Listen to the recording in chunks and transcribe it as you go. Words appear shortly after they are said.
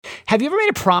Have you ever made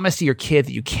a promise to your kid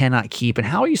that you cannot keep, and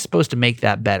how are you supposed to make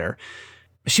that better?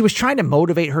 She was trying to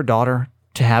motivate her daughter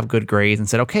to have good grades and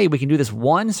said, okay, we can do this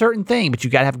one certain thing, but you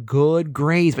got to have good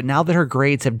grades. But now that her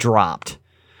grades have dropped,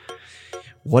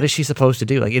 what is she supposed to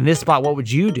do? Like in this spot, what would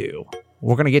you do?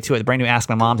 We're going to get to it. The brand new Ask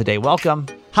My Mom today. Welcome.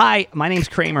 Hi, my name's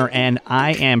Kramer, and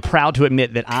I am proud to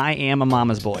admit that I am a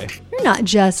mama's boy. You're not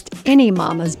just any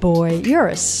mama's boy. You're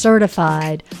a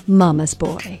certified mama's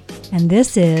boy. And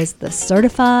this is the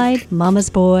Certified Mama's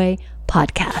Boy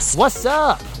Podcast. What's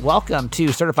up? Welcome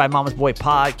to Certified Mama's Boy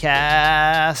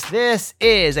Podcast. This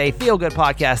is a feel-good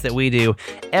podcast that we do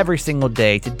every single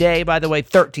day. Today, by the way,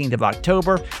 13th of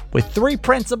October, with 3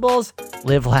 principles.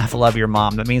 Live, laugh, love your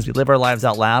mom. That means we live our lives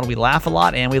out loud, we laugh a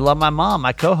lot, and we love my mom,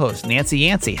 my co-host, Nancy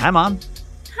Yancey. Hi, Mom.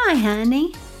 Hi,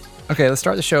 honey. Okay, let's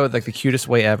start the show with like the cutest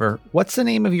way ever. What's the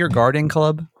name of your garden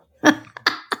club?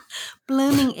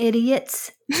 Blooming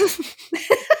Idiots. I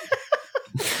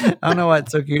don't know why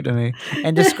it's so cute to me.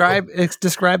 And describe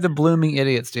the Blooming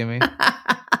Idiots to me.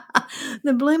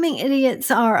 The Blooming Idiots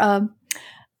are a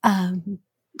kind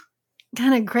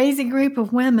of crazy group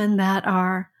of women that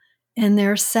are in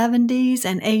their 70s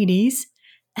and 80s,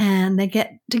 and they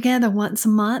get together once a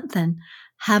month and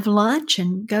have lunch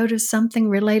and go to something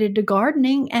related to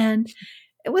gardening, and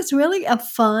it was really a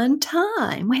fun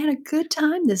time. We had a good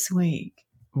time this week.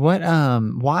 What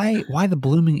why the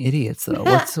Blooming Idiots though?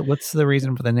 What's the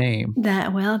reason for the name?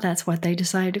 That's what they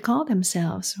decided to call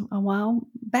themselves a while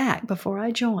back before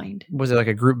I joined. Was it like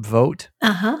a group vote?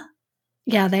 Uh-huh.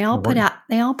 Yeah, they all put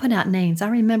out names. I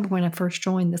remember when I first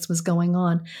joined, this was going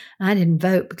on. I didn't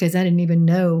vote because I didn't even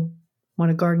know what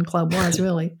a garden club was,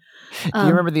 really. Do you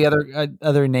remember the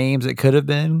other names it could have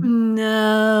been?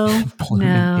 No,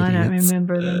 I don't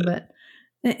remember them, but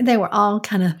they were all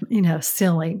kind of,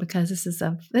 silly because this is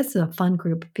a fun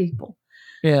group of people.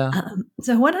 Yeah.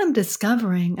 So what I'm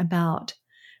discovering about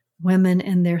women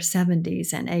in their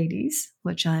 70s and 80s,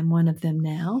 which I'm one of them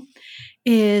now,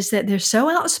 is that they're so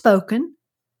outspoken.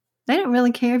 They don't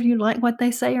really care if you like what they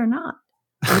say or not.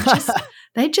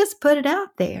 They just put it out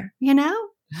there,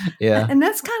 Yeah. And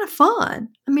that's kind of fun.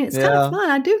 I mean, it's kind of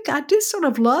fun. I do sort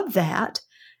of love that.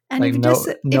 And like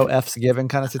no F's given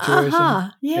kind of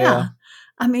situation. Yeah.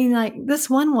 I mean, like this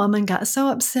one woman got so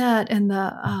upset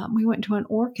we went to an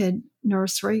orchid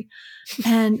nursery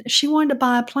and she wanted to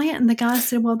buy a plant. And the guy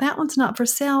said, well, that one's not for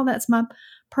sale. That's my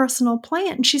personal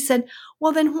plant. And she said,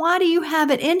 well, then why do you have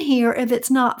it in here if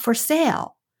it's not for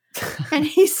sale? And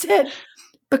he said,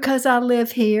 because I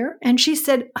live here. And she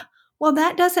said, well,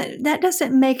 that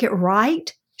doesn't make it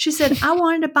right. She said, I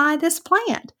wanted to buy this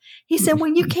plant. He said,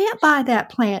 well, you can't buy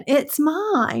that plant. It's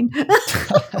mine.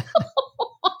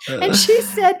 And she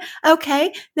said,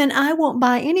 okay, then I won't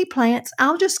buy any plants.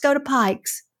 I'll just go to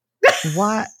Pike's.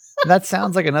 What? That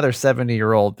sounds like another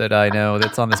 70-year-old that I know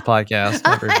that's on this podcast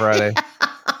every Friday.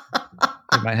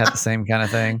 You might have the same kind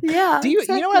of thing. Yeah. You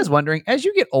know what I was wondering? As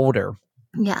you get older,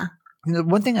 yeah.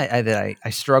 One thing that I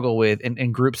struggle with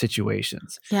in group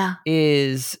situations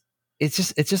is it's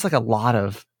just like a lot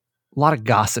of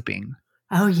gossiping.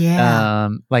 Oh yeah.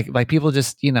 Like people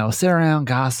just, sit around,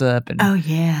 gossip and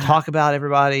talk about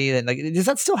everybody. And like, does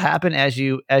that still happen as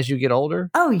you get older?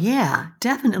 Oh yeah,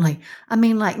 definitely. I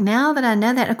mean, like now that I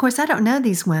know that, of course, I don't know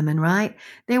these women, right?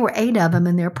 There were 8 of them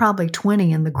and there are probably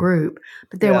 20 in the group,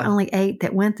 but there were only 8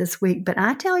 that went this week. But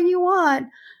I tell you what,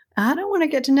 I don't want to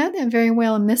get to know them very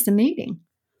well and miss a meeting.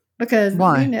 Because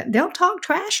they'll talk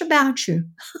trash about you.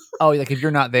 Oh, like if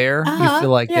you're not there, you feel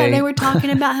like they were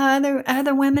talking about how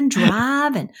other women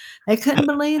drive, and they couldn't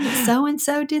believe that so and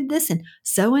so did this, and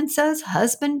so's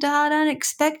husband died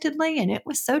unexpectedly, and it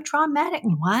was so traumatic.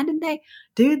 And why did they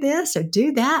do this or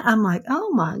do that? I'm like,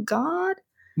 oh my God,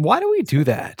 why do we do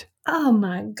that? Oh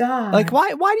my God! Like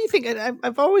why do you think?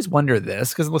 I've always wondered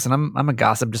this because listen, I'm a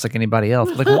gossip just like anybody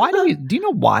else. Like why do you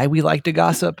know why we like to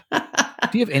gossip?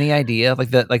 Do you have any idea,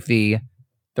 like the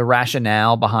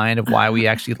rationale behind of why we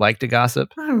actually like to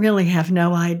gossip? I really have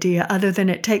no idea, other than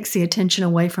it takes the attention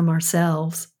away from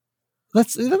ourselves.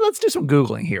 Let's do some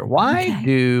Googling here. Why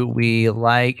do we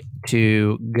like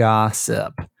to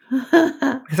gossip?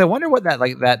 Because I wonder what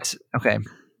that. Okay,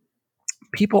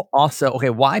 people also. Okay,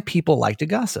 why people like to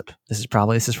gossip? This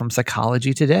is from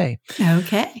Psychology Today.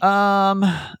 Okay.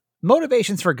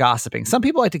 Motivations for gossiping. Some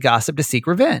people like to gossip to seek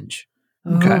revenge.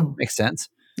 Okay, makes sense.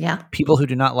 Yeah. People who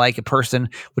do not like a person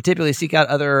would typically seek out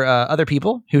other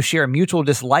people who share a mutual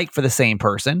dislike for the same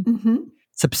person. Mm-hmm.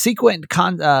 Subsequent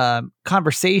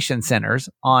conversation centers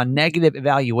on negative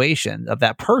evaluation of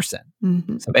that person.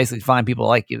 Mm-hmm. So basically, find people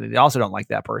like you. They also don't like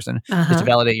that person just to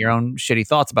validate your own shitty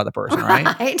thoughts about the person,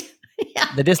 right? Right.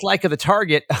 Yeah. The dislike of the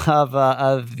target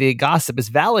of the gossip is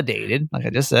validated, like I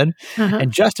just said, Uh-huh.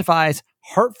 and justifies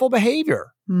hurtful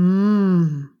behavior.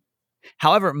 Mm.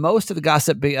 However, most of the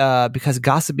gossip, because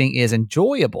gossiping is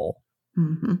enjoyable.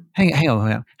 Mm-hmm. Hang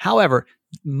on. However,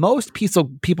 most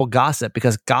people gossip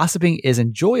because gossiping is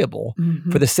enjoyable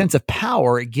Mm-hmm. for the sense of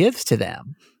power it gives to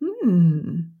them.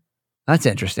 Mm. That's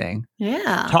interesting.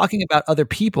 Yeah. Talking about other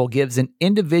people gives an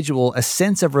individual a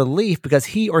sense of relief because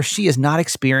he or she is not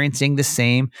experiencing the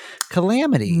same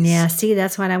calamities. Yeah, see,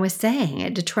 that's what I was saying.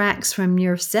 It detracts from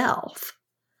yourself.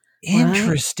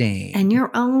 Interesting. And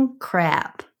your own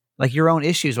crap. Like your own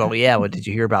issues. Well, yeah. What did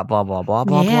you hear about? Blah blah blah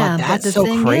blah Yeah, blah. but That's the so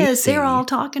thing crazy. is, they're all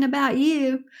talking about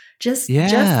you. Just Yeah.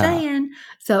 saying.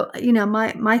 So,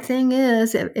 my thing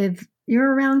is, if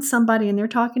you're around somebody and they're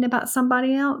talking about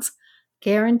somebody else,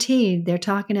 guaranteed they're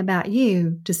talking about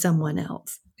you to someone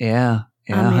else. Yeah.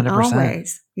 I mean, 100%.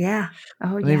 always. Yeah.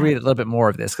 Oh, Let me read a little bit more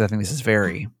of this because I think this is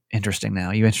very interesting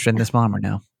now. You interested in this, Mom, or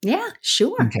no? Yeah,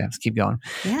 sure. Okay, let's keep going.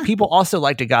 Yeah. People also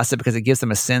like to gossip because it gives them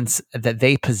a sense that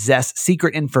they possess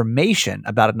secret information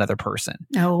about another person,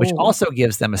 which also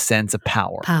gives them a sense of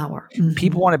power. Mm-hmm.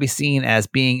 People want to be seen as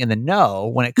being in the know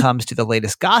when it comes to the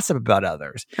latest gossip about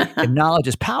others. If knowledge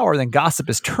is power, then gossip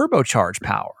is turbocharged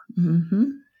power. Mm-hmm.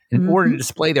 In order to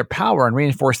display their power and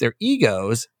reinforce their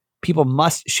egos, people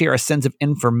must share a sense of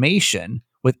information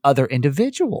with other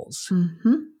individuals.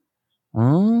 Mm-hmm.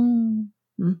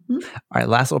 Mm-hmm. All right,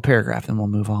 last little paragraph, then we'll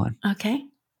move on. Okay.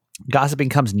 Gossiping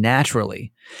comes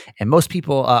naturally, and most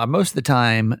people, most of the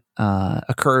time,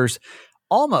 occurs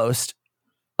almost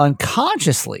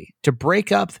unconsciously to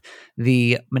break up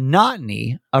the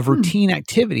monotony of routine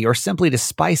activity or simply to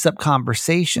spice up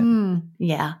conversation.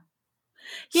 Yeah.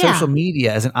 Social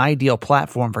media is an ideal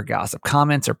platform for gossip.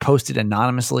 Comments are posted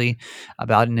anonymously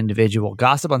about an individual.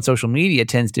 Gossip on social media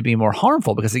tends to be more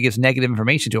harmful because it gives negative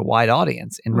information to a wide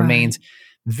audience and remains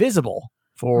visible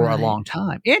for a long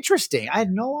time. Interesting. I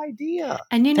had no idea.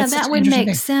 And, that would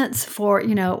make sense for,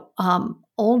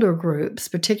 older groups,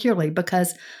 particularly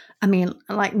because,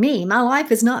 like me, my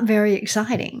life is not very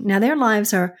exciting. Now,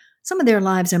 some of their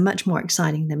lives are much more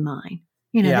exciting than mine.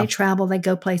 They travel, they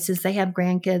go places, they have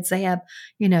grandkids, they have,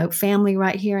 family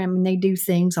right here. They do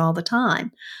things all the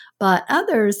time. But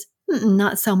others,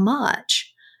 not so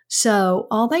much. So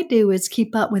all they do is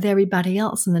keep up with everybody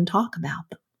else and then talk about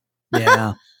them.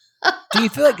 Yeah. Do you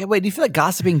feel like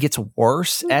gossiping gets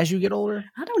worse as you get older?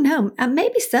 I don't know.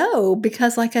 Maybe so,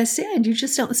 because like I said, you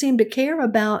just don't seem to care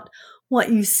about what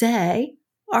you say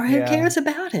or who cares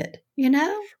about it,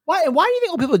 Why do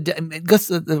you think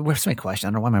people where's my question? I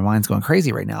don't know why my mind's going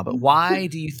crazy right now, but why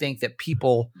do you think that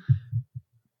people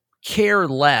care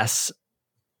less?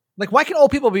 Like, why can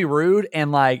old people be rude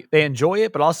and like they enjoy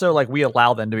it, but also like we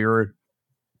allow them to be rude?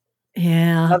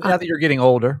 Yeah. Not that you're getting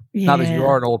older. Not that you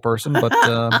are an old person, but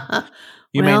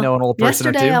you may know an old person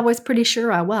or two. Yesterday I was pretty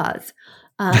sure I was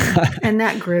in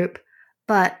that group.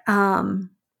 But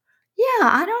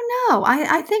I don't know.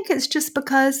 I think it's just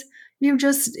because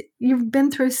you've been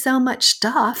through so much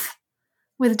stuff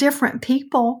with different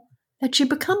people that you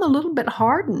become a little bit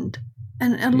hardened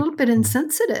and a little bit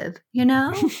insensitive,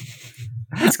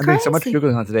 It's crazy. I'm doing so much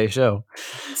Googling on today's show.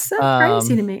 It's so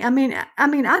crazy to me.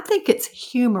 I think it's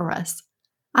humorous.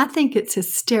 I think it's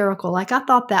hysterical. Like, I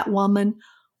thought that woman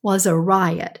was a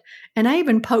riot. And I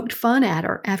even poked fun at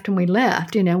her after we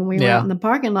left, when we were out in the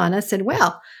parking lot. I said,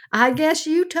 well, I guess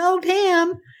you told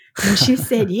him. And she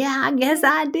said, yeah, I guess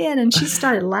I did. And she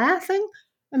started laughing.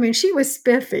 She was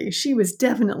spiffy. She was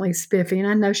definitely spiffy. And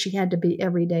I know she had to be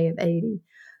every day of 80.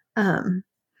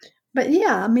 But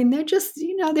yeah, they're just,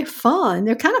 they're fun.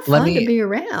 They're kind of fun to be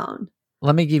around.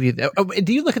 Let me give you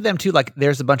do you look at them too like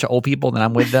there's a bunch of old people and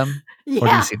I'm with them? Or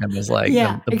do you see them as like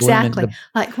the exactly.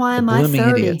 Like, why am I 30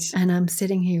 idiots? and I'm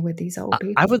sitting here with these old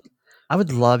people? I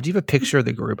would love, do you have a picture of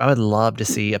the group? I would love to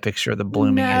see a picture of the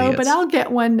blooming idiots. No, but I'll get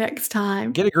one next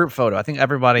time. Get a group photo. I think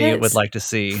everybody would like to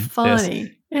see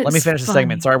funny. this. Let me finish the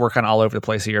segment. Sorry, we're kind of all over the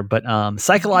place here, but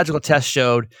psychological tests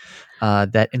showed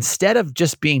that instead of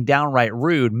just being downright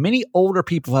rude, many older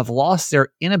people have lost their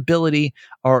inability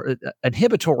or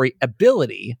inhibitory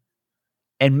ability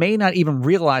and may not even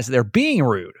realize they're being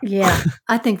rude. Yeah,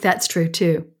 I think that's true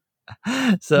too.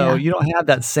 So you don't have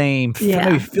that same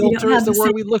maybe filter is the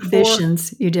word we look for.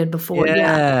 You did before.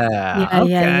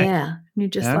 Yeah. You're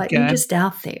just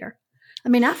out there.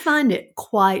 I find it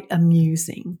quite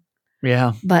amusing.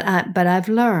 Yeah. But I've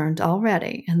learned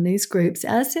already in these groups,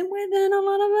 as in within a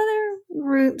lot of other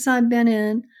groups I've been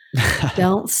in,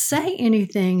 don't say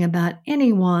anything about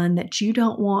anyone that you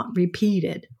don't want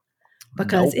repeated,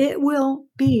 because it will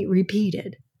be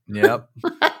repeated. Yep.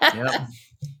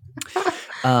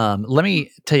 Let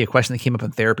me tell you a question that came up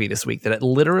in therapy this week that it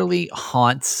literally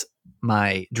haunts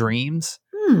my dreams.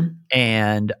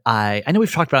 And I know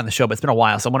we've talked about it on the show, but it's been a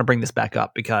while. So I want to bring this back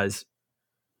up because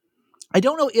I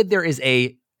don't know if there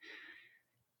isn't,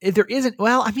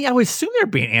 well, I mean, I would assume there'd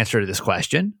be an answer to this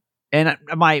question. And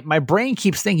my brain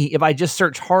keeps thinking if I just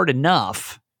search hard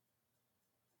enough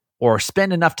or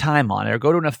spend enough time on it or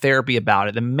go to enough therapy about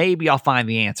it, then maybe I'll find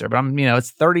the answer. But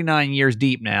it's 39 years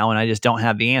deep now and I just don't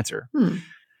have the answer.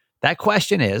 That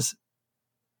question is,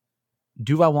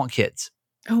 do I want kids?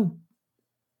 Oh.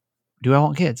 Do I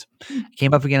want kids?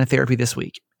 Came up again in therapy this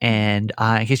week. And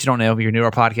in case you don't know, if you're new to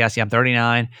our podcast, I'm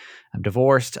 39. I'm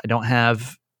divorced. I don't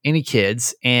have any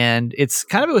kids. And it's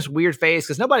kind of this weird phase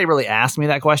because nobody really asks me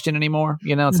that question anymore.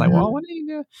 It's like, well, what do you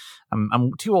do?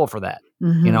 I'm too old for that.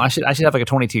 I should have like a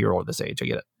 22-year-old at this age. I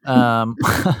get it.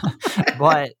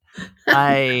 But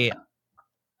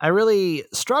I really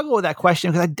struggle with that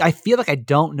question because I feel like I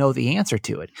don't know the answer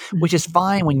to it, which is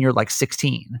fine when you're like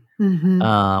 16.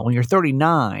 When you're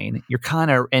 39, you're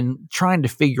kind of trying to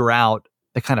figure out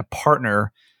the kind of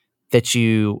partner that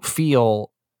you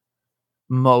feel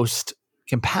most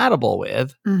compatible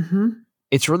with.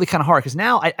 It's really kind of hard because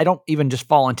now I don't even just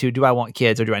fall into, do I want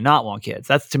kids or do I not want kids?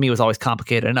 That to me was always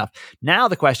complicated enough. Now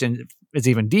the question is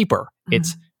even deeper.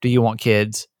 It's, do you want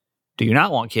kids? Do you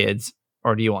not want kids?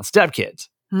 Or do you want stepkids?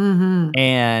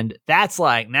 And that's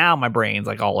like, now my brain's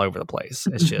like all over the place.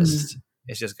 It's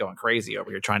just going crazy over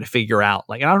here trying to figure out,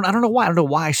 like, I don't know why. I don't know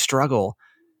why I struggle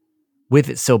with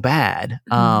it so bad.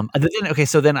 So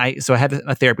I had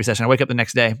a therapy session. I wake up the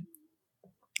next day,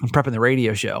 I'm prepping the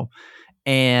radio show,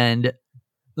 and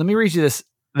let me read you this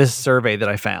survey that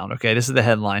I found. Okay. This is the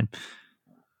headline.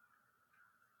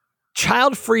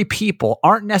 Child-free people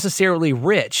aren't necessarily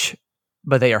rich,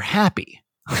 but they are happy.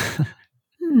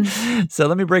 So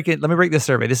let me break this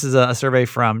survey. This is a survey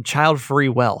from Child Free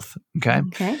Wealth. Okay.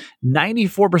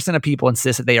 94% of people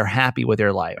insist that they are happy with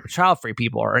their life. Child-free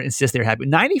people insist they're happy.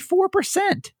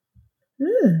 94%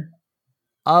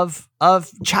 of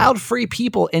child-free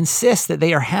people insist that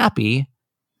they are happy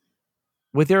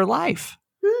with their life.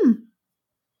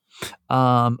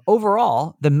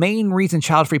 Overall, the main reason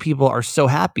child-free people are so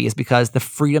happy is because the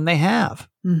freedom they have.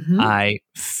 I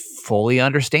fully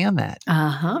understand that.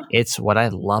 It's what I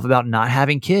love about not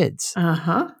having kids.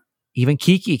 Even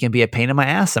Kiki can be a pain in my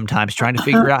ass sometimes trying to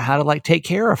figure out how to like take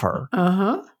care of her.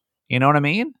 You know what I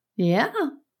mean? Yeah.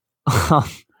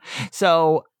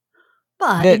 So,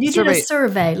 but if you did a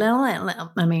survey,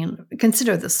 I mean,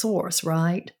 consider the source,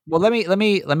 right? Well, let me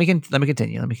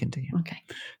continue. Okay.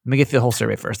 Let me get through the whole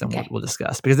survey first, then we'll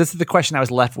discuss, because this is the question I was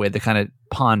left with to kind of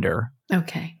ponder.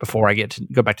 Okay. Before I get to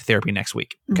go back to therapy next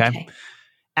week. Okay.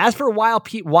 As for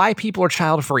why people are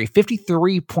child free,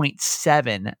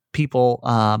 53.7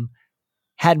 people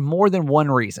had more than one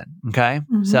reason. Okay.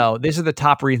 So these are the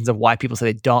top reasons of why people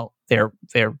say they're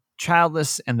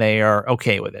childless and they are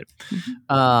okay with it.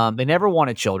 They never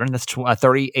wanted children. That's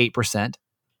 38%.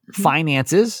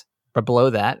 Finances are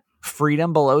below that.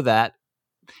 Freedom below that.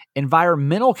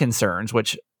 Environmental concerns,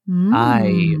 which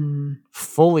I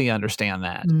fully understand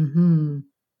that.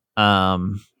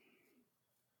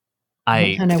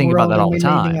 I think about that all the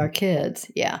time. Our kids,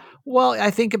 yeah. Well, I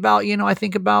think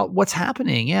about what's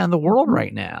happening, in the world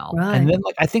right now, and then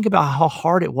I think about how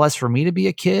hard it was for me to be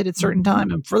a kid at a certain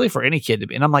time, and really for any kid to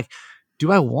be. And I'm like,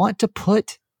 do I want to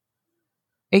put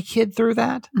a kid through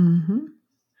that?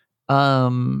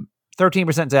 13%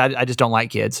 say I just don't like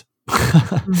kids.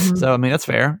 So I mean that's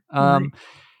fair.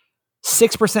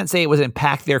 6% say it would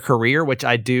impact their career, which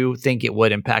I do think it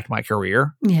would impact my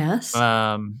career. Yes.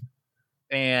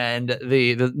 And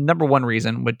the number one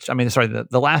reason,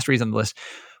 the last reason on the list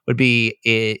would be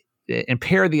it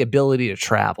impair the ability to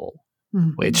travel,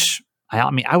 which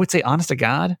I would say, honest to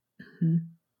God,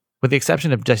 with the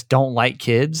exception of just don't like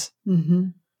kids,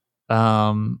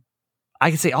 I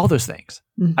can say all those things.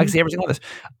 I can say every single one of this.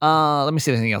 Let me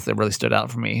see anything else that really stood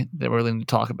out for me that we really need to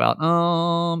talk about.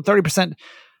 30%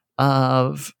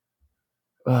 of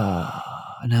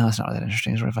no, it's not that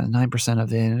interesting. It's 9% of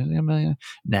the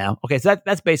no. Okay, so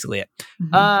that's basically it.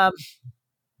 I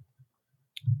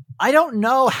don't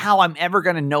know how I'm ever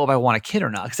going to know if I want a kid or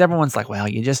not, because everyone's like, well,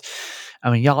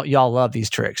 y'all love these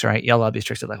tricks, right? Y'all love these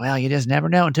tricks. They're like, well, you just never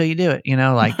know until you do it,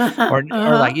 or like, I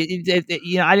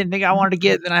didn't think I wanted to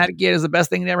get, then I had to get. Is the best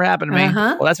thing that ever happened to me.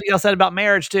 Well, that's what y'all said about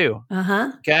marriage too.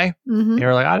 Okay,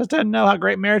 you're like, I just didn't know how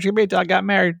great marriage could be until I got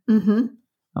married.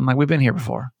 I'm like, we've been here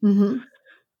before.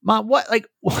 Mom, what? Like,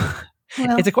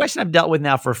 it's a question I've dealt with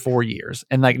now for 4 years,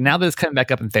 and like now that it's coming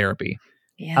back up in therapy,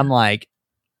 I'm like,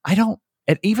 I don't.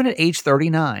 Even at age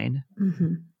 39,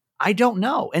 I don't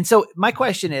know. And so my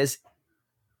question is,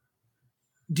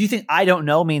 Do you think I don't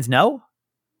know means no?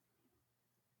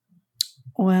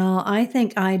 Well, I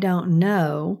think I don't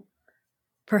know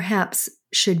perhaps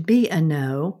should be a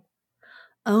no,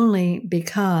 only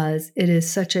because it is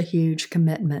such a huge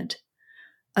commitment,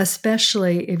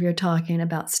 especially if you're talking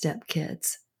about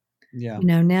stepkids. Yeah.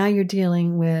 Now you're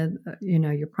dealing with,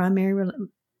 your primary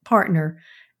partner,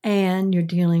 and you're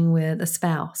dealing with a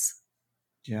spouse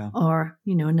Yeah. or,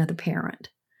 another parent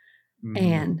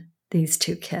and these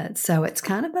two kids. So it's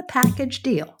kind of a package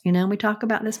deal. We talk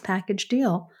about this package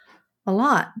deal a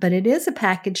lot, but it is a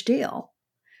package deal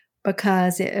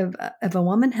because if a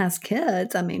woman has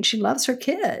kids, I mean, she loves her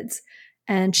kids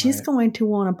and she's Right. going to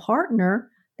want a partner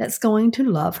that's going to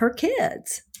love her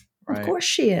kids. Right. Of course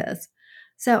she is.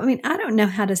 So, I mean, I don't know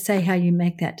how to say how you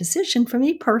make that decision. For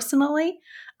me personally,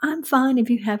 I'm fine if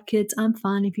you have kids. I'm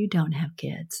fine if you don't have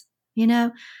kids.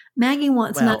 Maggie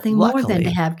wants nothing more than to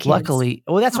have kids. Luckily,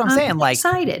 well, that's what I'm saying. Like,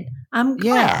 excited. I'm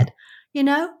Yeah.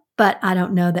 glad, but I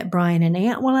don't know that Brian and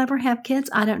Aunt will ever have kids.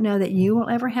 I don't know that you will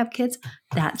ever have kids.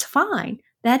 That's fine.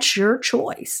 That's your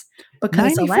choice.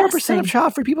 Because the 94% last thing, of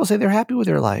child-free people say they're happy with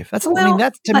their life. That's, I Well, mean,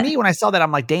 that's to but- me, when I saw that,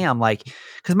 I'm like, damn, like,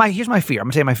 because here's my fear. I'm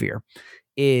gonna tell you my fear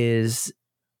is,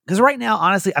 because right now,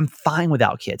 honestly, I'm fine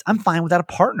without kids. I'm fine without a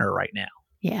partner right now.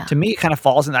 yeah. To me, it kind of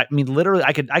falls in that. I mean, literally,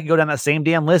 I could go down that same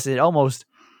damn list. It almost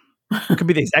could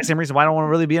be the exact same reason why I don't want to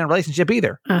really be in a relationship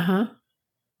either. Uh-huh.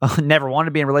 Never wanted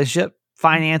to be in a relationship.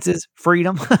 Finances,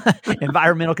 freedom,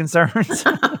 environmental concerns.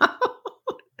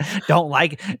 don't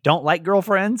like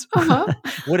girlfriends. Uh-huh.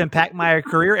 Would impact my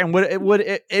career and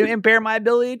would impair my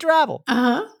ability to travel.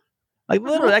 Uh-huh. Like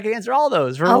literally, I could answer all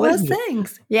those for a All those relationship.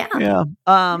 things. Yeah.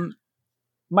 Yeah.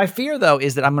 My fear though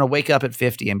is that I'm going to wake up at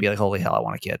 50 and be like, holy hell, I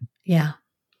want a kid. Yeah.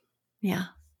 Yeah.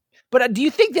 But do you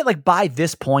think that like by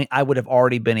this point I would have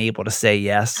already been able to say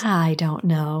yes? I don't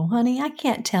know, honey. I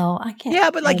can't tell. I can't.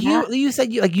 Yeah, but like say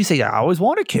that. you said, I always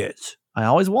wanted kids. I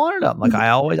always wanted them. Like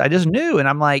I just knew, and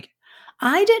I'm like,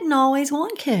 I didn't always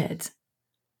want kids.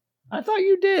 I thought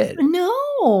you did.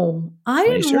 No, I Well,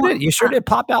 didn't. you sure did. You sure did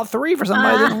pop out 3 for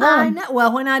somebody that didn't I want. know.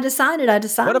 Well, when I decided, I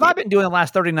decided. What have I been doing the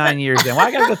last 39 years? Then why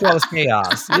I got to go through all this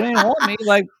chaos? You didn't want me.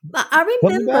 Like I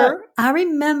put me back.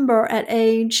 remember at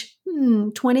age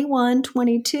 21,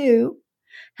 22,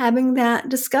 having that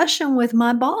discussion with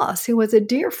my boss, who was a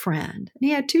dear friend. And he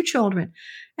had 2 children.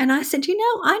 And I said,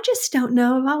 I just don't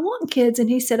know if I want kids. And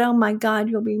he said, oh my God,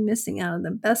 you'll be missing out on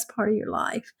the best part of your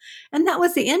life. And that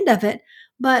was the end of it.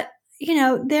 But,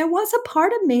 there was a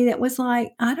part of me that was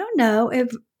like, I don't know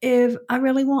if I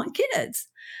really want kids.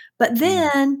 But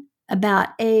then about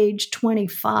age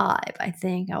 25, I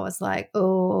think I was like,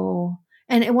 oh,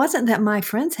 and it wasn't that my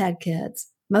friends had kids.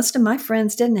 Most of my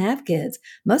friends didn't have kids.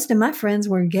 Most of my friends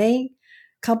were gay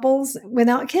couples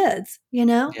without kids,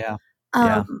 Yeah.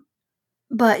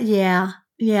 But yeah,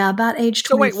 about age 25.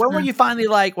 So wait, when were you finally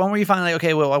like,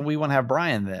 okay, well, we want to have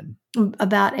Brian then?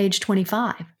 About age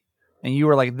 25. And you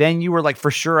were like, for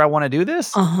sure I want to do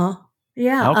this? Uh-huh.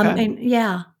 Yeah. Okay. I mean,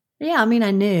 yeah. I mean, I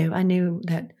knew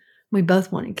that we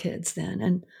both wanted kids then.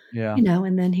 And, Yeah.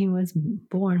 and then he was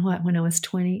born, when I was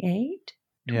 28,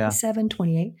 Yeah. 27,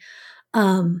 28.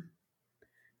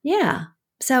 Yeah.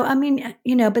 So, I mean,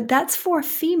 but that's for a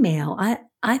female.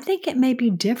 I think it may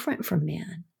be different for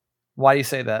men. Why do you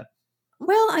say that?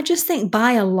 Well, I just think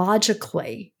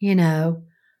biologically,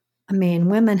 I mean,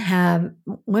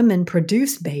 women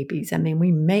produce babies. I mean,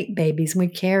 we make babies, we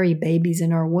carry babies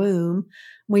in our womb,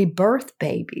 we birth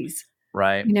babies.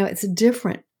 Right. It's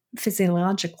different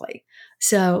physiologically.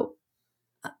 So,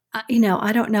 I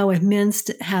don't know if men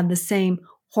have the same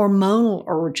hormonal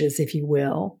urges, if you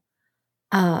will,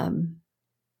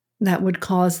 that would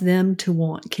cause them to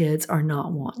want kids or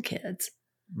not want kids.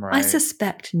 Right. I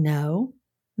suspect no,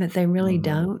 that they really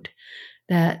don't,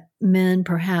 that men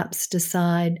perhaps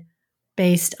decide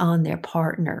based on their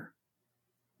partner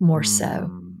more so.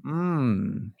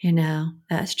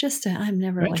 That's just, I've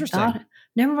never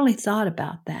really thought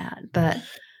about that. But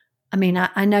I mean,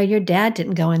 I know your dad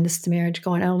didn't go into this marriage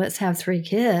going, oh, let's have 3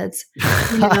 kids.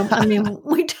 I mean,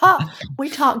 we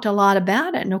talked a lot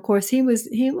about it. And of course he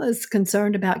was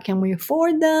concerned about, can we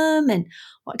afford them and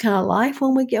what kind of life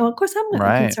will we get? Well, of course I'm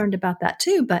concerned about that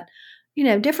too, but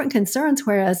different concerns.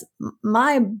 Whereas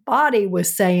my body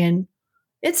was saying,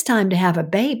 it's time to have a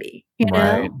baby,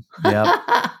 Right. Yep.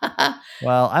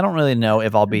 Well, I don't really know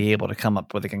if I'll be able to come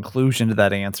up with a conclusion to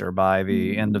that answer by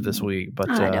the end of this week, but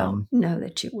I don't know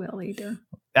that you will either.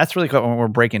 That's really cool when we're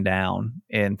breaking down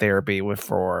in therapy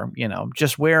for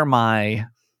just where my,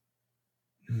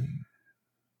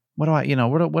 what do I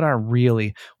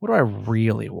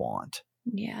really want?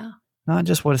 Yeah. not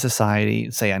just what does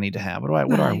society say I need to have. What do I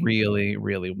Right. really,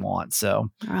 really want?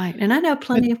 So Right. And I know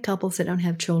plenty of couples that don't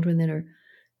have children that are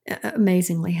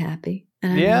amazingly happy.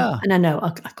 yeah, And I know,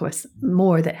 of course,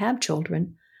 more that have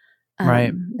children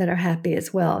right. that are happy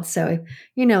as well. So,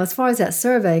 as far as that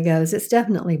survey goes, it's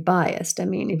definitely biased. I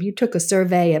mean, if you took a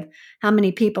survey of how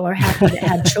many people are happy that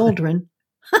have children.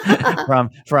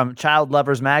 from Child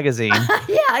Lovers Magazine.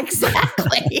 Yeah,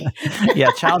 exactly. Yeah,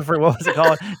 Child Free. What was it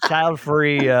called? Child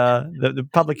Free. The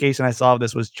publication I saw of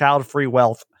this was Child Free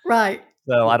Wealth. Right.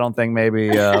 So I don't think maybe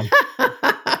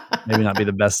not be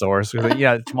the best source.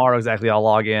 Tomorrow exactly I'll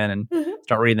log in and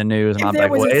start reading the news, and If I'm there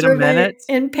like, was a wait a survey minute.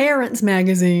 in Parents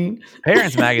Magazine.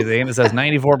 Parents Magazine, it says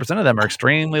 94% of them are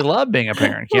extremely love being a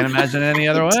parent. Can't imagine it any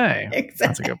other way. Exactly.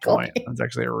 That's a good point. That's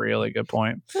actually a really good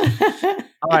point.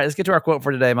 All right, let's get to our quote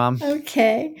for today, Mom.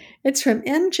 Okay. It's from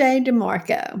MJ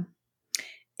DeMarco.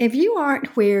 If you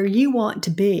aren't where you want to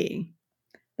be,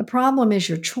 the problem is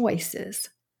your choices.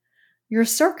 Your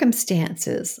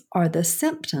circumstances are the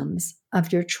symptoms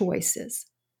of your choices.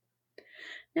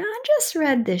 Now, I just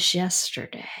read this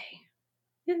yesterday.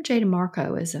 MJ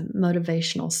DeMarco is a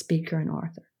motivational speaker and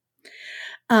author.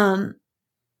 I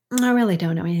really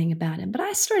don't know anything about him, but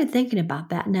I started thinking about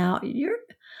that. Now, your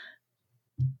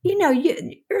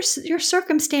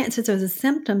circumstances are the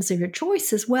symptoms of your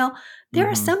choices. Well, there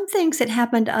are some things that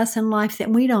happen to us in life that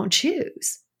we don't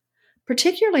choose,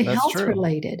 particularly That's health true.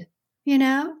 related,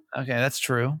 Okay, that's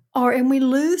true. and we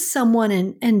lose someone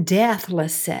in death,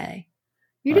 let's say.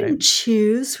 You Right. didn't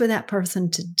choose for that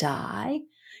person to die.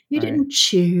 You Right. didn't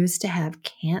choose to have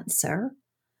cancer,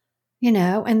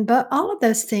 but all of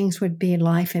those things would be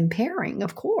life impairing,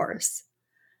 of course.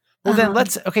 Well, then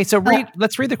let's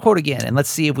read the quote again, and let's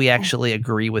see if we Oh. actually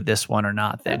agree with this one or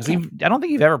not. Then, 'cause Okay. I don't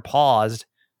think you've ever paused.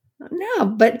 No,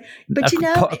 but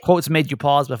A quote's made you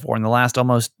pause before in the last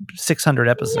almost 600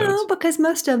 episodes. no, because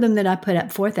most of them that I put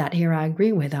up forth out here, I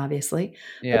agree with, obviously.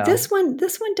 Yeah. But this one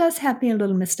does have me a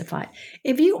little mystified.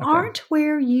 If you Okay. aren't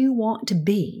where you want to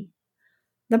be,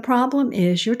 the problem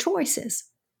is your choices.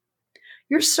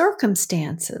 Your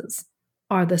circumstances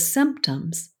are the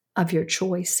symptoms of your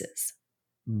choices.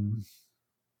 Mm.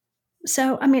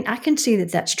 So, I mean, I can see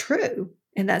that that's true,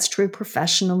 and that's true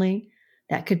professionally.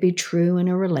 That could be true in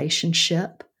a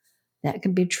relationship. That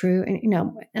could be true, in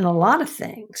a lot of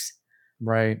things.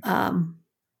 Right.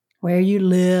 Where you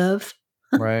live.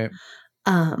 Right.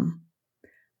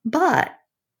 But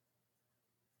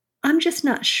I'm just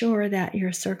not sure that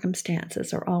your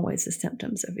circumstances are always the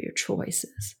symptoms of your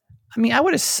choices. I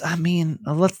mean,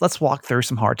 let's walk through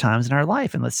some hard times in our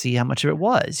life and let's see how much of it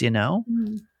was,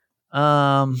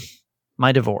 Mm-hmm.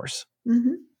 My divorce.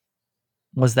 Mm-hmm.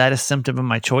 Was that a symptom of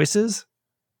my choices?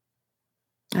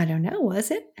 I don't know. Was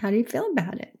it? How do you feel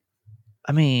about it?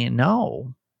 I mean,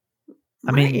 no.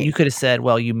 I mean, you could have said,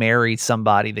 well, you married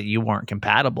somebody that you weren't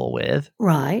compatible with.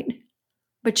 Right.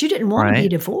 But you didn't want to be Right.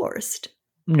 divorced.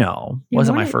 No, You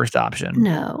wasn't my wanted- first option.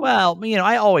 No. Well,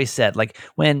 I always said, like,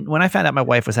 when I found out my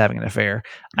wife was having an affair,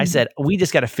 I Mhm. said, we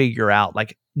just got to figure out,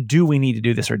 like, do we need to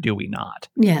do this or do we not?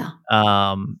 Yeah.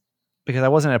 Because I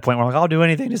wasn't at a point where I'm like, I'll do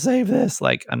anything to save this.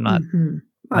 Like, I'm not. Mhm.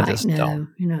 I Right. just no, don't.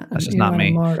 That's just you're not a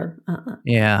me. martyr.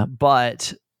 Yeah,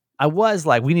 but I was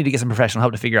like, we need to get some professional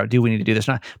help to figure out, do we need to do this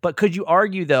or not? But could you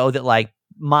argue, though, that, like,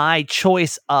 my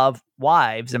choice of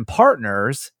wives and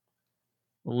partners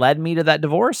led me to that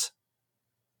divorce?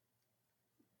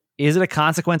 Is it a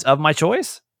consequence of my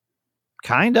choice?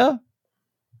 Kinda.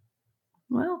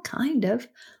 Well, kind of.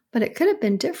 But it could have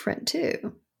been different too.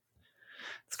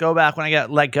 Let's go back when I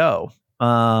got let go.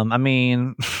 I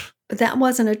mean, But that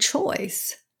wasn't a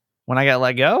choice. when I got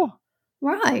let go,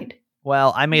 Right.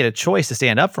 well, I made a choice to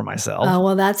stand up for myself, Oh,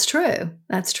 well, that's true.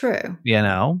 That's true.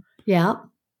 Yeah.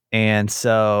 And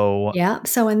so, Yeah.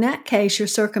 So in that case, your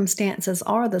circumstances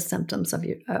are the symptoms of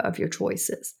your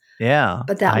choices. yeah.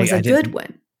 But that was I a didn't- good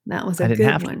one. That was I a didn't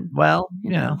good have to. one. Well, you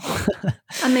know. know.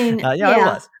 I mean, yeah, it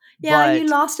was. Yeah, you But-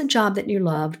 lost a job that you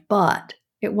loved, but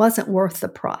it wasn't worth the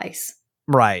price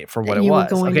Right, for what that it you was.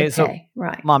 were going Okay, to so pay.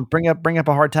 Right. Mom, bring up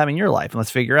a hard time in your life and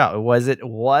let's figure out, was it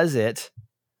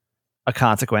a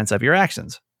consequence of your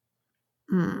actions?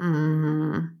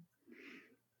 Mm-mm.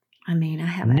 I mean, I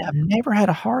haven't. I've never had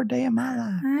a hard day in my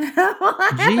life.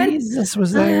 I haven't- Jesus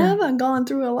was I there. haven't gone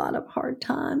through a lot of hard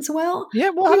times. Well, Yeah,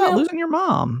 well, how you about know- losing your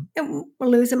mom? we're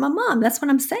losing my mom. That's what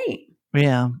I'm saying.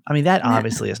 Yeah, I mean, that No.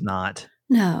 obviously is not.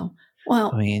 No.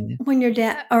 Well, I mean, when your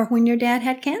dad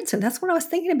had cancer, that's what I was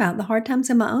thinking about, the hard times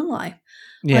in my own life.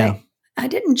 yeah, Like, I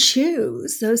didn't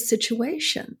choose those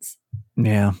situations,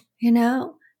 yeah,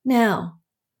 Now,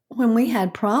 when we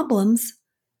had problems,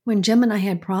 when Jim and I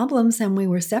had problems and we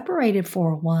were separated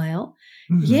for a while,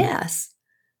 Mhm. yes,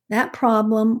 that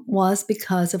problem was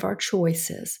because of our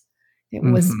choices. It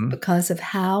was Mhm. because of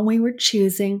how we were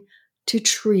choosing to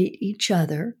treat each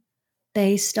other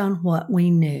based on what we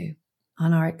knew,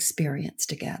 on our experience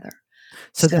together.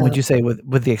 So then would you say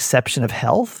with the exception of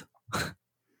health?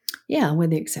 Yeah, with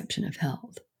the exception of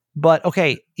health. But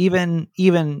okay, even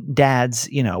dad's,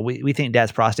 we think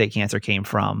dad's prostate cancer came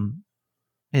from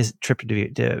his trip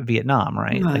to Vietnam,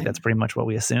 right? Like Right. that's pretty much what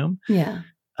we assume. Yeah.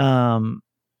 Um,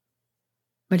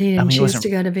 But he I didn't mean, he choose wasn't to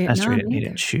go to that's true. Vietnam He either.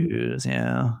 didn't choose.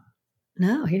 Yeah.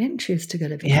 No, he didn't choose to go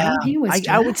to Yeah. Vietnam. He was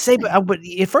I would say, drafted. but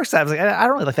at first I was like, I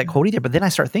don't really like that quote either. But then I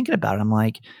start thinking about it. I'm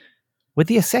like, with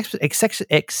the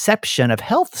exception of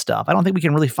health stuff, I don't think we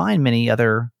can really find many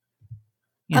other,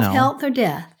 Of health or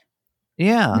death.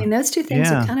 Yeah. I mean, those two things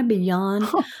Yeah. are kind of beyond,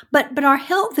 Huh. but our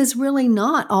health is really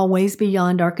not always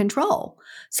beyond our control.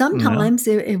 Sometimes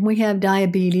if we have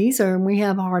diabetes or we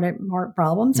have heart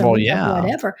problems or Well, we have yeah.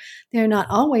 whatever, they're not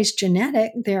always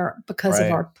genetic. They're because of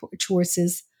Right. our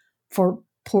choices for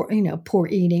poor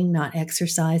eating, not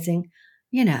exercising.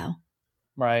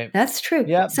 Right. That's true.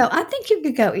 Yep. So I think you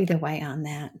could go either way on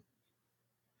that.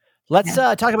 Let's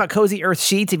talk about Cozy Earth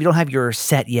sheets. If you don't have your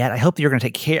set yet, I hope that you're going to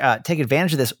take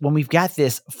advantage of this when we've got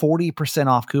this 40%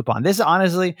 off coupon. This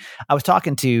honestly, I was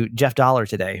talking to Jeff Dollar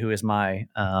today, who is my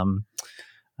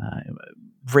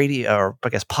radio, or I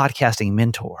guess podcasting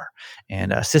mentor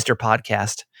and sister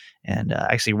podcast, and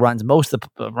actually runs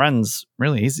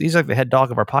really. He's like the head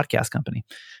dog of our podcast company.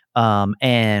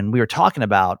 And we were talking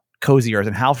about Cozy Earth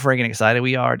and how friggin' excited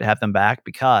we are to have them back,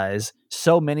 because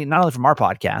so many, not only from our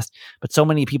podcast, but so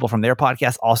many people from their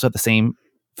podcast also have the same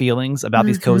feelings about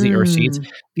these Cozy Earth sheets.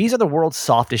 These are the world's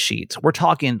softest sheets. We're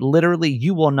talking literally,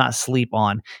 you will not sleep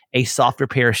on a softer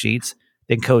pair of sheets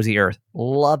than Cozy Earth.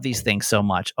 Love these things so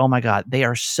much. Oh my God, they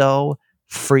are so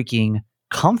freaking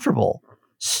comfortable.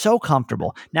 So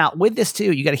comfortable. Now, with this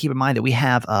too, you got to keep in mind that we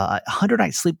have a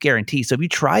 100-night sleep guarantee. So if you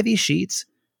try these sheets,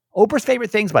 Oprah's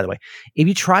favorite things, by the way, if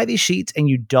you try these sheets and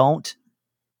you don't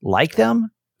like them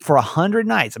for 100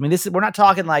 nights, I mean, we're not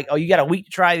talking like, oh, you got a week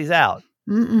to try these out.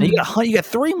 Now you got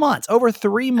 3 months, over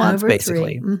 3 months,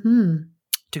 basically,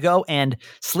 to go and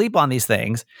sleep on these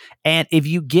things. And if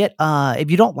you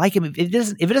don't like them, if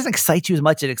it doesn't excite you as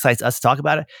much as it excites us to talk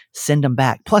about it, send them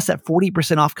back. Plus that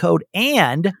 40% off code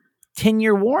and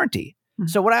 10-year warranty.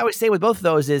 So what I always say with both of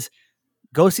those is,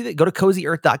 go to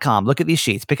CozyEarth.com. Look at these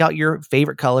sheets. Pick out your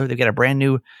favorite color. They've got a brand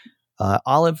new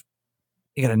olive.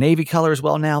 You got a navy color as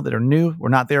well now that are new. We're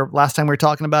not there last time we were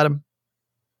talking about them.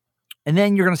 And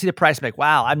then you're going to see the price. Like,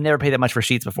 wow, I've never paid that much for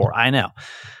sheets before. I know.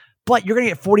 But you're going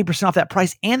to get 40% off that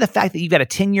price, and the fact that you've got a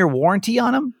 10-year warranty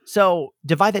on them. So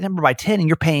divide that number by 10 and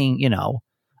you're paying,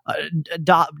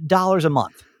 dollars a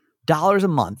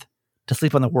month to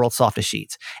sleep on the world's softest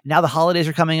sheets. Now the holidays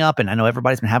are coming up, and I know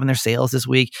everybody's been having their sales this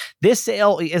week. This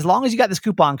sale, as long as you got this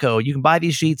coupon code, you can buy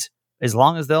these sheets as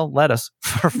long as they'll let us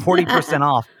for 40%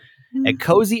 off at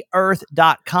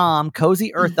CozyEarth.com.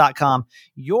 CozyEarth.com.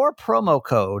 Your promo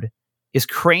code is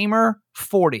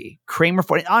Kramer40.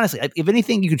 Kramer40. Honestly, if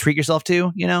anything you can treat yourself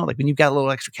to, like when you've got a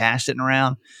little extra cash sitting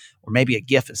around, or maybe a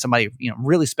gift that somebody,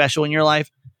 really special in your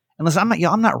life. And listen,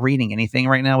 I'm not reading anything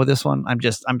right now with this one. I'm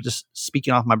just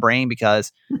speaking off my brain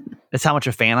because that's how much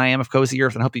a fan I am of Cozy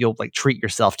Earth, and I hope you'll treat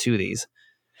yourself to these.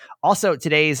 Also,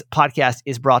 today's podcast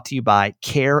is brought to you by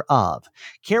Care Of.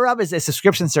 Care Of is a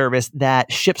subscription service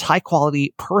that ships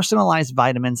high-quality, personalized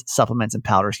vitamins, supplements, and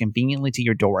powders conveniently to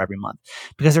your door every month.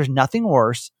 Because there's nothing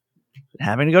worse than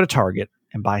having to go to Target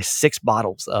and buy 6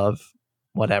 bottles of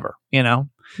whatever, You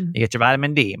get your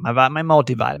vitamin D, my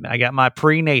multivitamin, I got my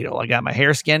prenatal, I got my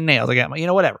hair, skin, nails, I got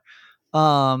my, whatever.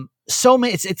 So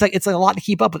many, it's like a lot to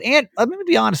keep up with. And let me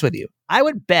be honest with you. I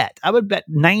would bet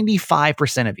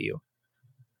 95% of you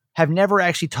have never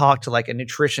actually talked to like a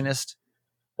nutritionist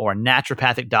or a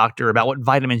naturopathic doctor about what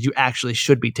vitamins you actually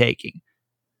should be taking.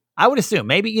 I would assume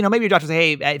maybe your doctor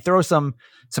say, hey, throw some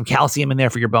calcium in there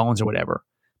for your bones or whatever.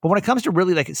 But when it comes to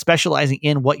really like specializing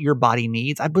in what your body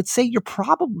needs, I would say you're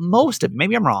probably, most of,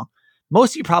 maybe I'm wrong,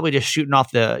 most of you probably just shooting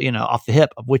off the hip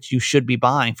of which you should be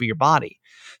buying for your body.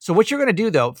 So what you're going to do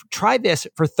though, try this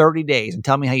for 30 days and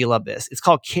tell me how you love this. It's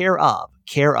called Care Of.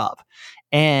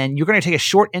 And you're going to take a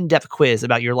short in-depth quiz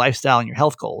about your lifestyle and your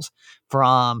health goals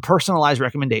from personalized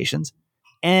recommendations.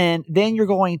 And then it's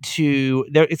going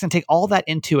to take all that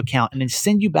into account and then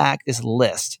send you back this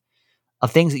list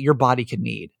of things that your body could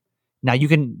need. Now, you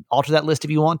can alter that list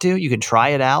if you want to. You can try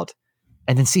it out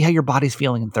and then see how your body's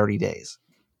feeling in 30 days.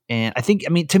 And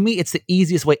to me, it's the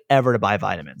easiest way ever to buy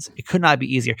vitamins. It could not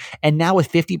be easier. And now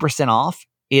with 50% off,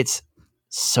 it's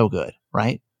so good,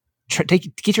 right?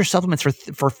 get your supplements for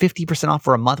 50% off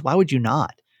for a month. Why would you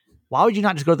not? Why would you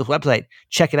not just go to the website,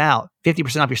 check it out,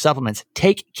 50% off your supplements,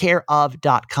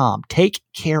 takecareof.com,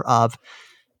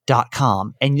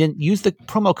 takecareof.com, and then use the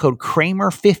promo code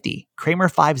Kramer50,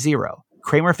 Kramer50,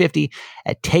 Kramer50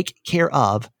 at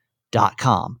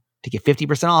takecareof.com to get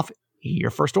 50% off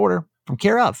your first order from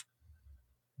Care of.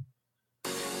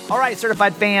 All right,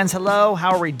 certified fans, hello.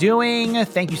 How are we doing?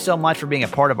 Thank you so much for being a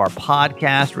part of our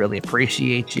podcast. Really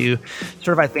appreciate you.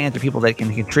 Certified fans are people that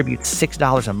can contribute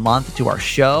 $6 a month to our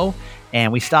show.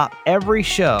 And we stop every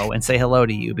show and say hello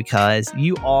to you because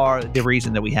you are the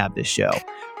reason that we have this show.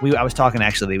 I was talking,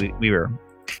 actually,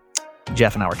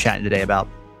 Jeff and I were chatting today about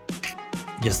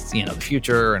just, the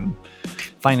future and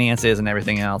finances and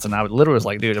everything else. And I literally was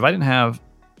like, dude, if I didn't have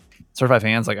certified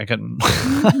fans, like I couldn't,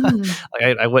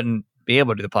 I wouldn't be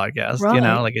able to do the podcast,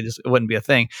 Right. it wouldn't be a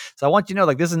thing. So I want you to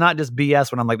know, this is not just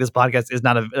BS when I'm like, this podcast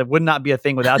it would not be a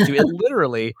thing without you. It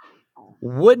literally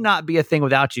would not be a thing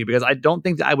without you, because I don't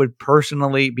think that I would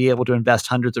personally be able to invest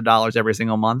hundreds of dollars every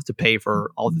single month to pay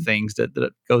for all the things that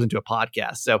goes into a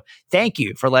podcast. So thank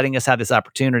you for letting us have this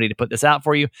opportunity to put this out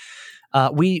for you.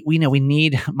 We know we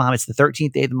need, Mom, it's the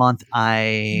 13th day of the month.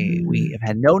 We have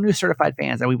had no new certified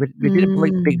fans, and we did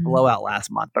a big blowout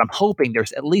last month, but I'm hoping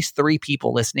there's at least 3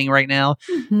 people listening right now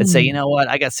that say, you know what,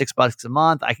 I got $6 a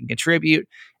month, I can contribute,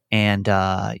 and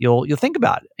you'll think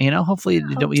about it. Hopefully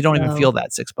you don't even feel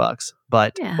that $6,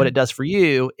 but what it does for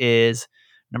you is,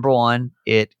 number one,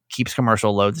 it keeps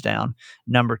commercial loads down.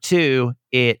 Number two,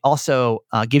 it also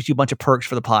gives you a bunch of perks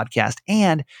for the podcast.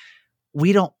 And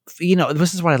we don't,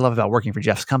 this is what I love about working for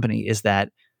Jeff's company, is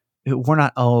that we're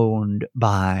not owned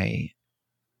by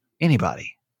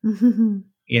anybody,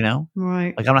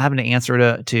 Right. Like I'm not having to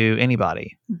answer to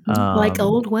anybody. Like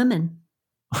old women.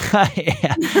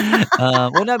 Yeah.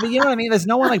 Well, no, but you know what I mean? There's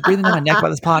no one like breathing down my neck about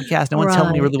this podcast. No one's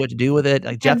telling me really what to do with it.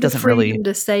 Like Jeff doesn't really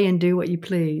to say and do what you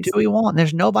please. Do what we want.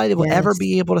 There's nobody that will ever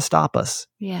be able to stop us.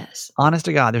 Yes. Honest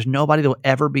to God, there's nobody that will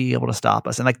ever be able to stop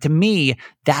us. And like, to me,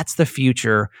 that's the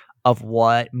future of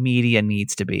what media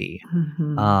needs to be.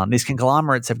 These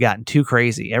conglomerates have gotten too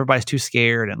crazy. Everybody's too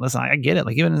scared. And listen, I get it.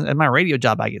 Like even in my radio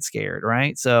job, I get scared,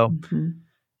 right? So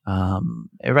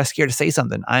everybody's scared to say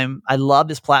something. I love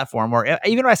this platform where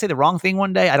even if I say the wrong thing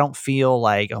one day, I don't feel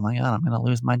like, oh my God, I'm going to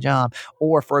lose my job.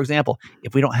 Or for example,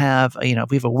 if we don't have,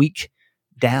 if we have a week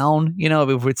down,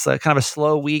 if it's kind of a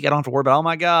slow week, I don't have to worry about, oh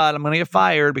my God, I'm going to get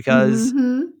fired because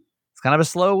it's kind of a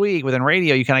slow week. Within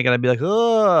radio, you kind of got to be like,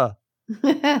 oh,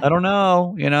 I don't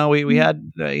know. We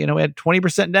had, we had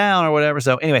 20% down or whatever.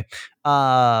 So anyway,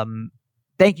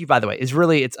 thank you, by the way.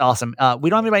 It's awesome. We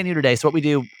don't have anybody new today. So what we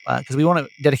do, because we want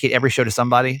to dedicate every show to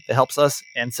somebody that helps us.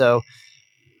 And so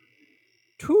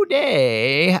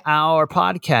today, our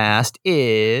podcast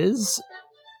is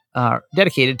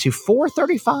dedicated to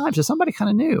 435. So somebody kind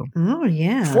of new. Oh,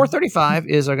 yeah. 435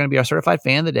 is going to be our certified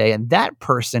fan of the day. And that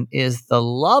person is the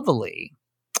lovely,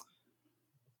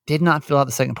 did not fill out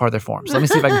the second part of their form. So let me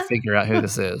see if I can figure out who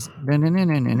this is. I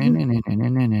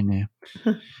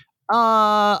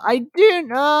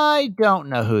don't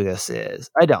know who this is.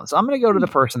 I don't. So I'm going to go to the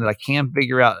person that I can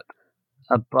figure out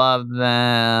above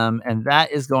them. And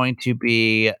that is going to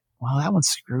be, well, that one's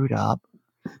screwed up.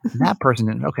 And that person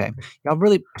didn't. Okay. Y'all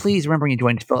really, please remember when you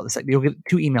join to fill out the second. You'll get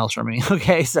 2 emails from me.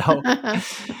 Okay. So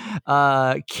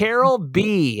Carol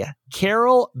B.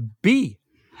 Carol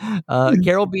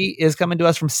B is coming to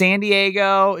us from San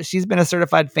Diego. She's been a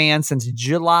certified fan since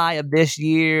July of this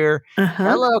year.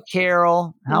 Hello,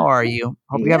 Carol. How are you?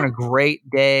 Hope you're having a great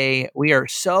day. We are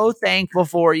so thankful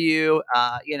for you.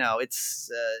 It's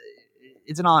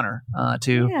an honor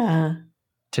to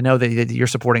know that you're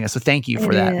supporting us. So thank you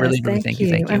for that. Really, really thank you.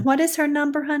 Thank you. And what is her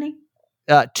number, honey?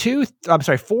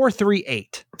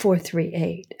 438.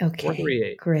 438. Okay.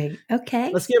 438. Great.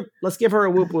 Okay. Let's give her a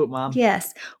whoop whoop, Mom.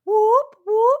 Yes. Whoop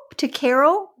whoop to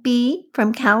Carol B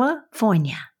from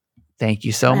California. Thank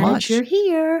you so much. You're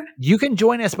here. You can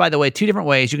join us, by the way, 2 different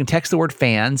ways. You can text the word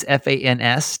fans,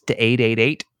 FANS, to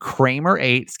 888 Kramer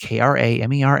 8, it's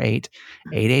KRAMER 8,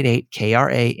 888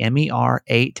 KRAMER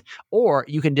 8. Or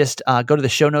you can just go to the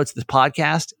show notes of this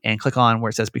podcast and click on where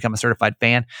it says become a certified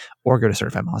fan, or go to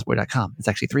certifiedmamasboy.com. It's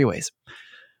actually 3 ways.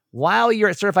 While you're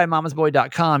at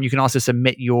certifiedmamasboy.com, you can also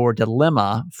submit your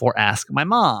dilemma for Ask My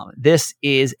Mom. This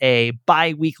is a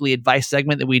bi-weekly advice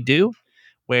segment that we do,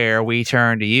 where we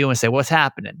turn to you and say, what's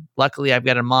happening? Luckily, I've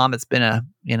got a mom that's been a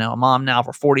mom now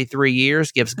for 43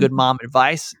 years, gives good mom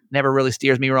advice, never really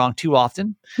steers me wrong too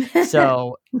often.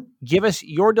 So give us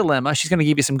your dilemma. She's going to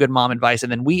give you some good mom advice.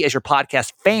 And then we, as your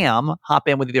podcast fam, hop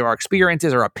in with either our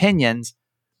experiences or opinions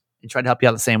and try to help you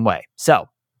out the same way. So,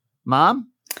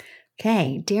 Mom?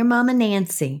 Okay, dear Mama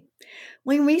Nancy,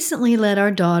 we recently let our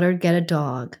daughter get a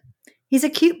dog. He's a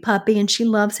cute puppy and she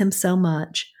loves him so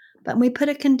much, but we put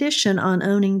a condition on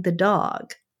owning the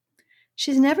dog.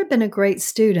 She's never been a great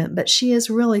student, but she is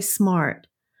really smart.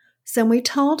 So we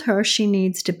told her she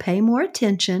needs to pay more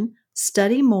attention,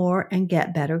 study more, and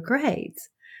get better grades.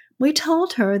 We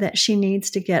told her that she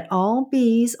needs to get all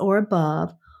B's or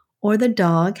above, or the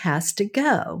dog has to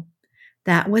go.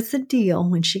 That was the deal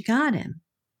when she got him.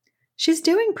 She's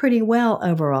doing pretty well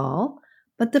overall,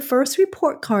 but the first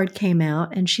report card came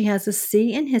out and she has a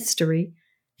C in history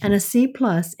and a C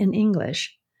plus in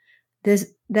English.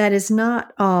 That is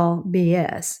not all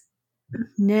BS.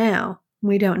 Now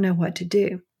we don't know what to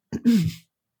do.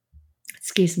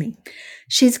 Excuse me.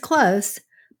 She's close,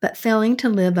 but failing to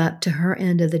live up to her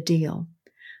end of the deal.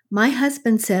 My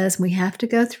husband says we have to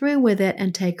go through with it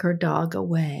and take her dog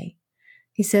away.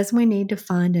 He says we need to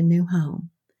find a new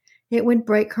home. It would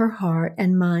break her heart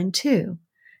and mine too.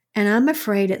 And I'm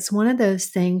afraid it's one of those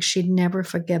things she'd never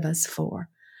forgive us for.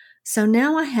 So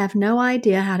now I have no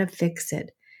idea how to fix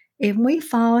it. If we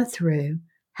follow through,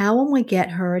 how will we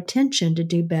get her attention to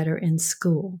do better in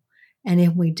school? And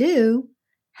if we do,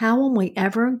 how will we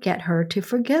ever get her to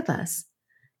forgive us?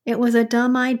 It was a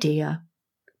dumb idea,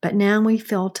 but now we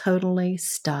feel totally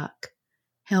stuck.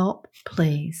 Help,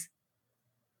 please.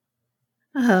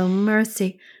 Oh,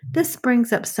 mercy. This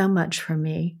brings up so much for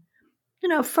me.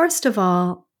 First of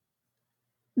all,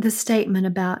 the statement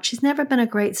about she's never been a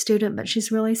great student, but she's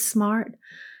really smart.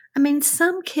 I mean,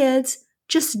 some kids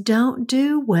just don't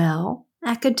do well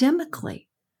academically.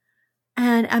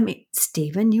 And I mean,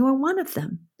 Stephen, you were one of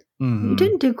them. Mm-hmm. You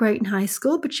didn't do great in high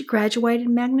school, but you graduated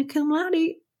magna cum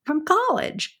laude from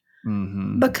college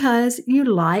because you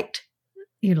liked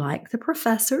the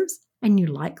professors and you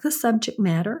liked the subject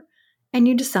matter and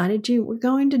you decided you were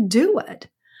going to do it.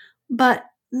 But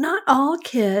not all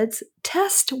kids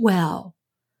test well.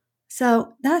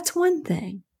 So that's one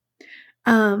thing.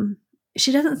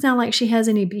 She doesn't sound like she has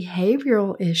any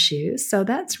behavioral issues, so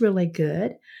that's really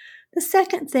good. The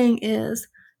second thing is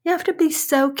you have to be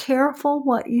so careful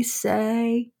what you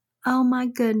say. Oh my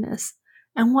goodness.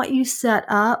 And what you set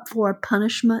up for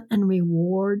punishment and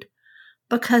reward,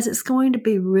 because it's going to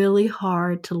be really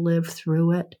hard to live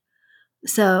through it.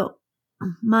 So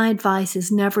my advice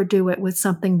is never do it with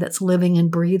something that's living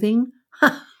and breathing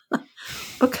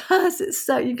because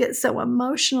you get so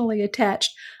emotionally attached.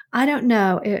 I don't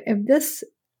know if this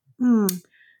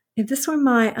were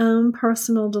my own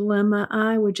personal dilemma,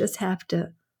 I would just have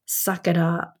to suck it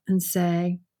up and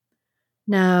say,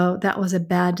 no, that was a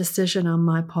bad decision on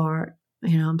my part.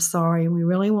 I'm sorry. And we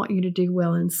really want you to do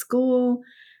well in school.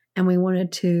 And we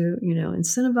wanted to,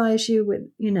 incentivize you with,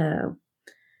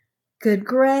 good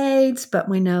grades, but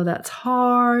we know that's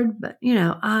hard. But,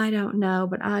 I don't know,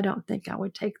 but I don't think I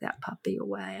would take that puppy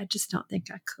away. I just don't think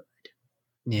I could.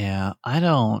 Yeah, I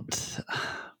don't.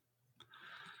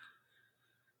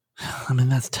 I mean,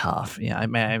 that's tough. Yeah,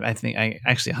 I think I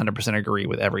actually 100% agree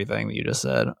with everything that you just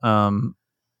said. I'm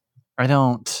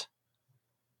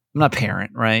not a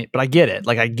parent, right? But I get it.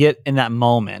 Like, I get in that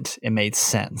moment, it made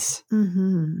sense.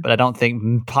 Mm-hmm. But I don't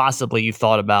think possibly you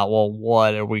thought about, well,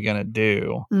 what are we going to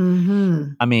do? Mm-hmm.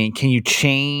 I mean, can you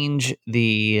change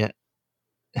the...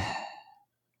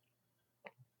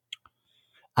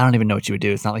 I don't even know what you would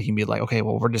do. It's not like you can be like, okay,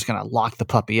 well, we're just going to lock the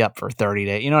puppy up for 30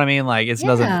 days. You know what I mean? Like, it's a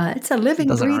living,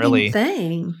 breathing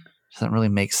thing. Doesn't really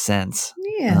make sense.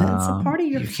 Yeah, it's a part of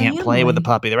your family. You can't play with the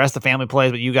puppy. The rest of the family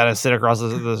plays, but you got to sit across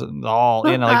the hall.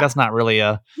 That's not really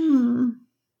a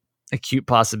cute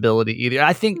possibility either.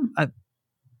 I think this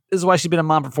is why she's been a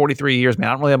mom for 43 years, man.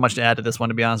 I don't really have much to add to this one,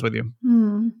 to be honest with you.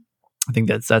 I think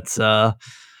that's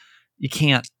you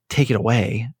can't take it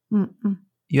away. Mm-mm.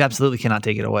 You absolutely cannot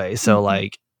take it away. So,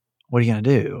 like, what are you going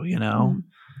to do,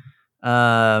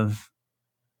 Has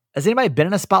anybody been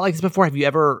in a spot like this before? Have you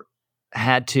ever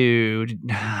had to,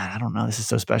 I don't know, this is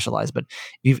so specialized, but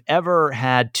if you've ever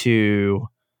had to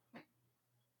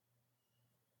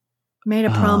made a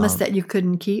promise that you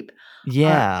couldn't keep.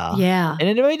 Yeah. Yeah. And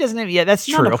it really doesn't even, that's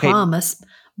true. Not a promise,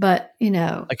 but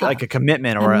like a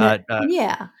commitment or had agreement.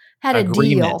 A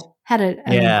deal, had an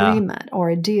agreement or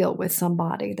a deal with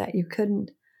somebody that you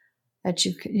couldn't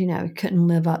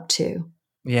live up to.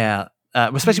 Yeah.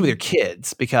 Especially with your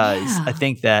kids, because I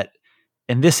think that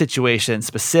in this situation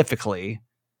specifically,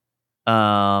 it's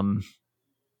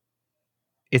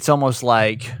almost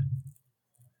like,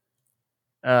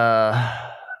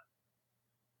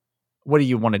 what do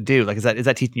you want to do? Like, is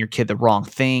that teaching your kid the wrong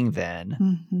thing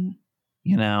then?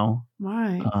 Mm-hmm.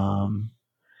 Right.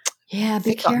 Yeah.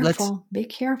 Be careful. Be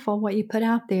careful what you put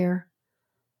out there.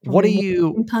 What do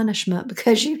you? Punishment,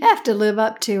 because you have to live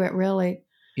up to it, really.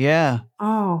 Yeah.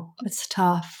 Oh, it's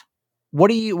tough. What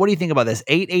do you think about this?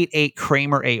 888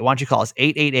 Kramer 8. Why don't you call us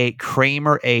 888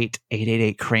 Kramer 8,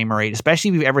 888 Kramer 8, especially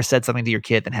if you've ever said something to your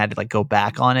kid and had to like go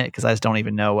back on it, because I just don't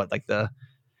even know what like the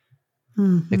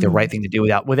right thing to do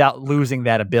without losing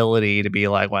that ability to be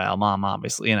like, well, mom,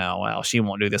 obviously, well, she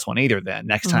won't do this one either then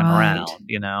next time around,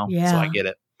 Yeah. So I get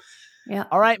it. Yeah.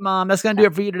 All right, Mom, that's going to do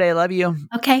it for you today. Love you.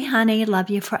 Okay, honey. Love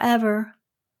you forever.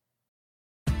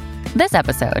 This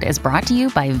episode is brought to you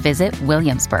by Visit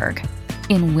Williamsburg.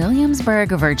 In Williamsburg,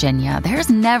 Virginia, there's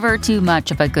never too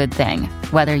much of a good thing.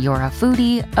 Whether you're a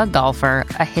foodie, a golfer,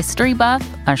 a history buff,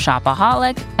 a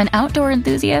shopaholic, an outdoor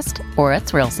enthusiast, or a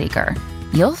thrill seeker,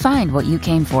 you'll find what you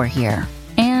came for here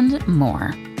and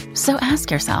more. So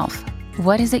ask yourself,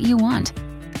 what is it you want?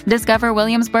 Discover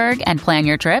Williamsburg and plan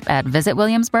your trip at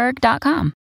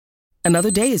visitwilliamsburg.com.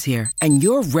 Another day is here, and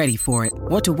you're ready for it.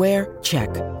 What to wear? Check.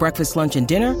 Breakfast, lunch, and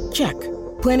dinner? Check.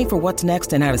 Planning for what's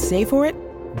next and how to save for it?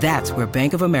 That's where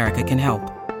Bank of America can help.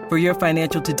 For your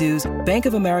financial to-dos, Bank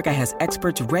of America has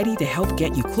experts ready to help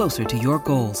get you closer to your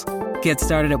goals. Get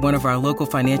started at one of our local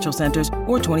financial centers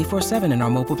or 24/7 in our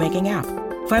mobile banking app.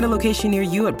 Find a location near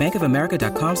you at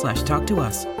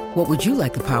bankofamerica.com/talktous. What would you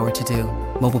like the power to do?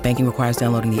 Mobile banking requires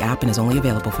downloading the app and is only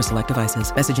available for select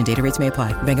devices. Message and data rates may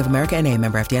apply. Bank of America N.A.,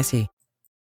 member FDIC.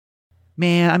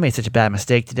 Man, I made such a bad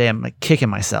mistake today. I'm like kicking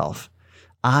myself.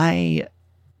 I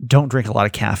don't drink a lot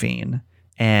of caffeine.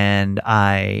 And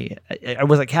I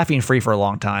was like caffeine free for a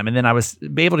long time. And then I was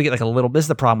able to get like a little, this is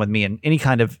the problem with me and any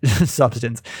kind of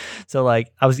substance. So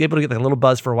like I was able to get like a little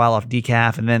buzz for a while off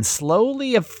decaf. And then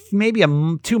slowly, maybe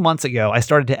 2 months ago, I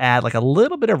started to add like a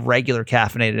little bit of regular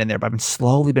caffeinated in there, but I've been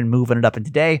slowly moving it up. And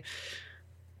today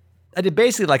I did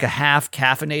basically like a half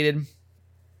caffeinated,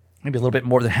 maybe a little bit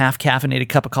more than half caffeinated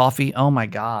cup of coffee. Oh my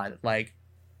God. Like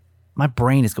my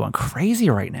brain is going crazy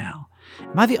right now.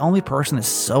 Am I the only person that's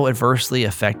so adversely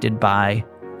affected by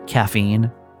caffeine?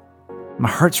 My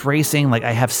heart's racing. Like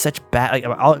I have such bad, like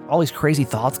all these crazy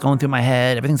thoughts going through my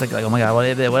head. Everything's like oh my God, what?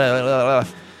 I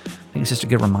think it's just a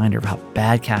good reminder of how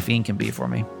bad caffeine can be for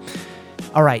me.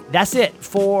 All right, that's it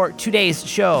for today's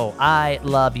show. I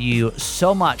love you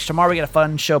so much. Tomorrow we got a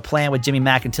fun show planned with Jimmy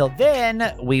Mack. Until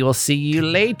then, we will see you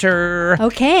later.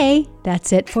 Okay,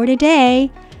 that's it for today.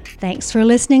 Thanks for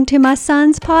listening to my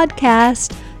son's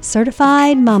podcast,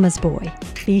 Certified Mama's Boy.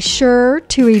 Be sure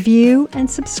to review and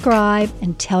subscribe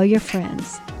and tell your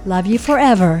friends. Love you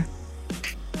forever.